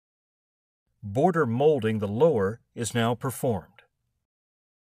border molding the lower is now performed.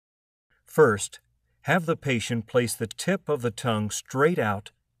 First, have the patient place the tip of the tongue straight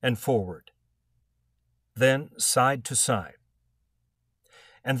out and forward, then side to side,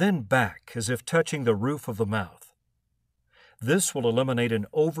 and then back as if touching the roof of the mouth. This will eliminate an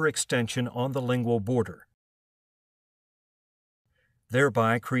overextension on the lingual border,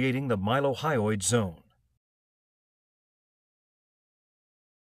 thereby creating the mylohyoid zone.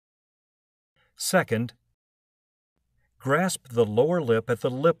 Second, grasp the lower lip at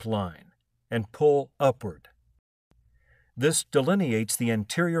the lip line and pull upward. This delineates the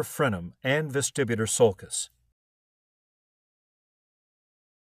anterior frenum and vestibular sulcus.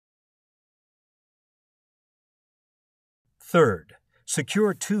 Third,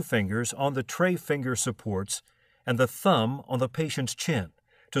 secure 2 fingers on the tray finger supports and the thumb on the patient's chin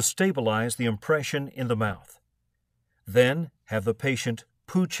to stabilize the impression in the mouth. Then have the patient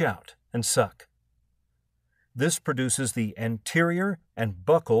pooch out and suck. This produces the anterior and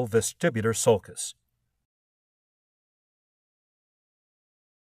buccal vestibular sulcus.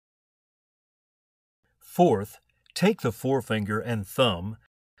 Fourth, take the forefinger and thumb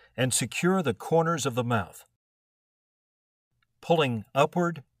and secure the corners of the mouth, pulling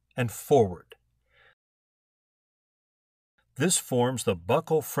upward and forward. This forms the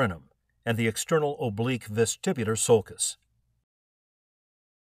buccal frenum and the external oblique vestibular sulcus.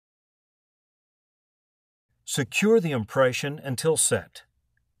 Secure the impression until set,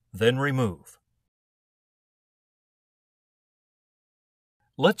 then remove.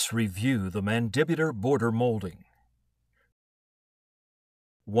 Let's review the mandibular border molding.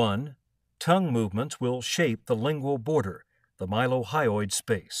 1. Tongue movements will shape the lingual border, the mylohyoid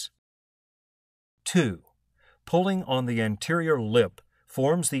space. 2. Pulling on the anterior lip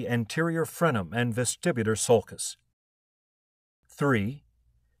forms the anterior frenum and vestibular sulcus. 3.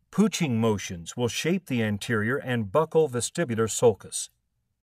 Pooching motions will shape the anterior and buccal vestibular sulcus.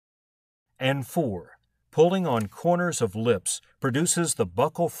 And 4. Pulling on corners of lips produces the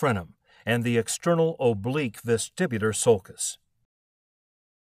buccal frenum and the external oblique vestibular sulcus.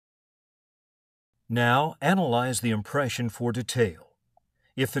 Now analyze the impression for detail.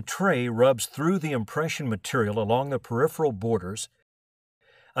 If the tray rubs through the impression material along the peripheral borders,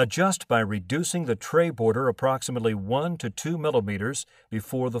 adjust by reducing the tray border approximately 1 to 2 millimeters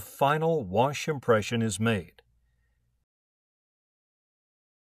before the final wash impression is made.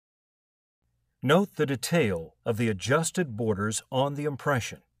 Note the detail of the adjusted borders on the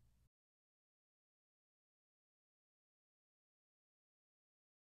impression.